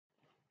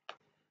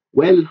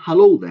Well,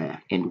 hello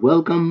there and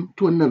welcome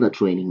to another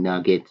training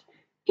nugget.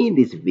 In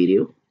this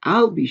video,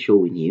 I'll be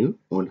showing you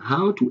on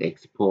how to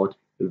export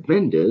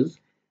vendors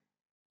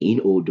in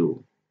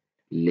Odoo.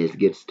 Let's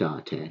get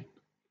started.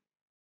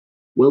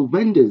 Well,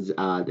 vendors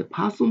are the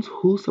persons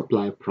who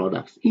supply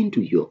products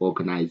into your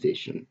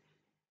organization.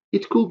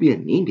 It could be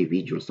an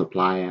individual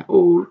supplier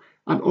or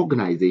an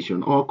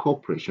organization or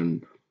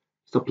corporation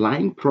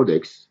supplying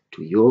products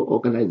to your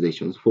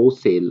organizations for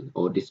sale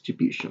or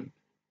distribution.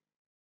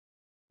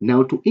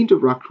 Now, to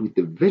interact with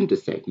the vendor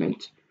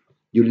segment,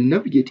 you'll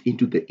navigate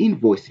into the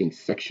invoicing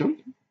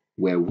section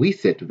where we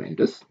set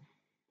vendors.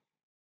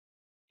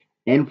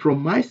 And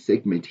from my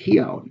segment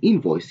here on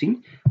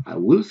invoicing, I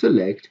will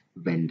select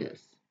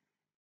vendors.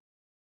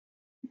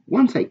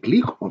 Once I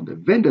click on the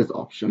vendors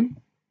option,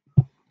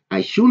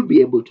 I should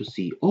be able to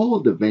see all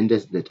the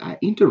vendors that I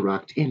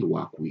interact and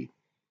work with.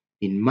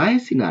 In my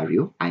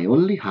scenario, I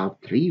only have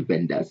 3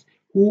 vendors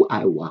who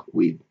I work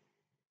with.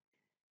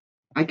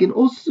 I can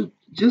also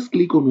just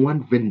click on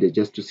one vendor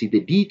just to see the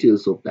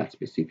details of that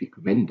specific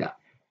vendor.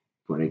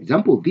 For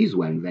example, this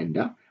one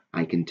vendor,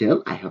 I can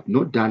tell I have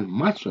not done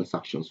much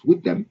transactions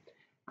with them.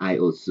 I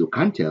also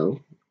can tell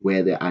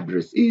where their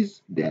address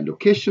is, their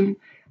location,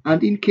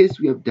 and in case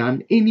we have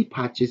done any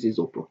purchases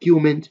or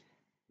procurement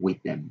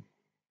with them.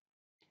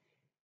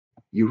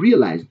 You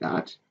realize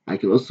that I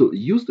can also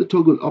use the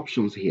toggle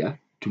options here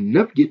to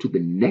navigate to the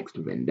next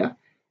vendor,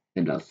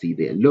 and I'll see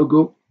their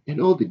logo and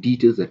all the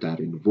details that are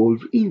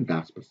involved in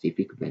that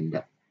specific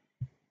vendor.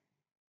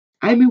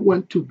 I may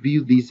want to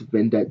view this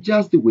vendor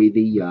just the way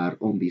they are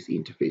on this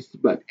interface,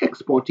 but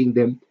exporting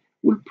them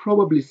will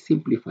probably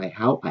simplify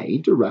how I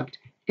interact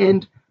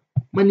and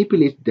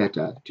manipulate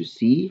data to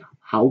see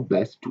how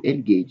best to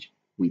engage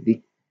with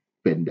the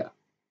vendor.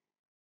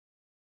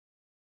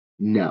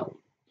 Now,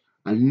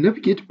 I'll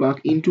navigate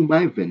back into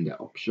my vendor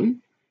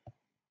option.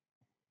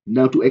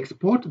 Now, to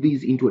export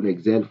these into an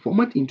Excel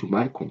format into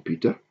my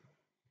computer,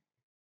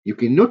 you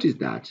can notice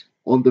that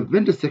on the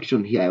vendor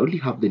section here, I only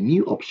have the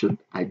new option.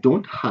 I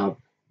don't have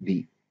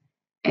the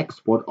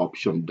export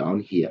option down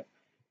here.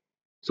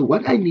 So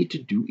what I need to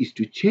do is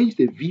to change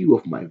the view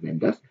of my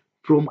vendors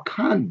from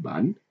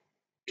Kanban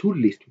to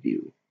list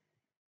view.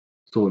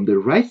 So on the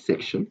right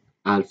section,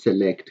 I'll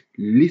select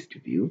list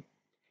view,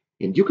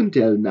 and you can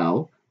tell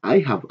now I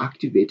have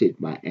activated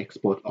my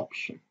export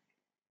option.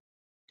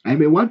 I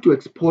may want to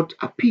export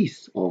a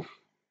piece of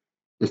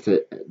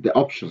the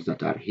options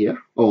that are here,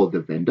 or the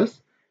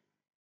vendors.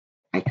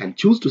 I can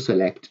choose to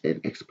select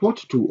and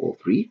export 2 or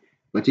 3,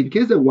 but in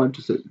case I want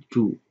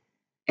to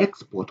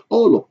export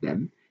all of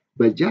them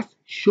by just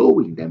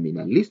showing them in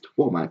a list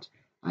format,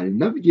 I'll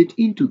navigate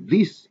into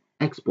this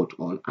export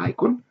all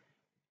icon,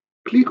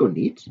 click on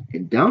it,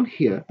 and down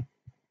here,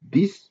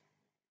 these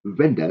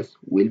vendors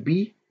will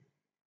be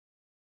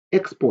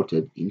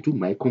exported into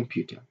my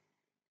computer.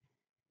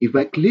 If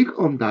I click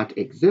on that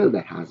Excel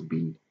that has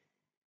been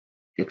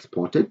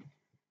exported,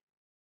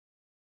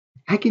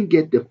 I can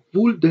get the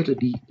full data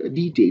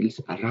details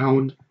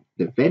around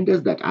the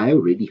vendors that I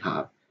already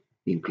have,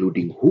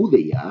 including who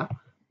they are,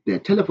 their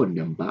telephone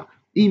number,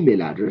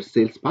 email address,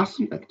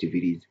 salesperson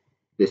activities,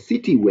 the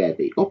city where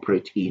they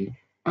operate in,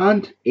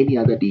 and any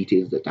other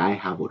details that I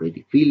have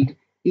already filled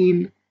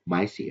in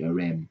my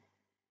CRM.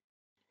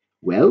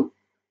 Well,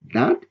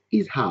 that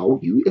is how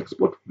you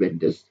export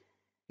vendors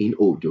in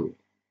Odoo.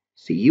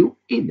 See you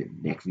in the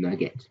next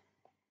nugget.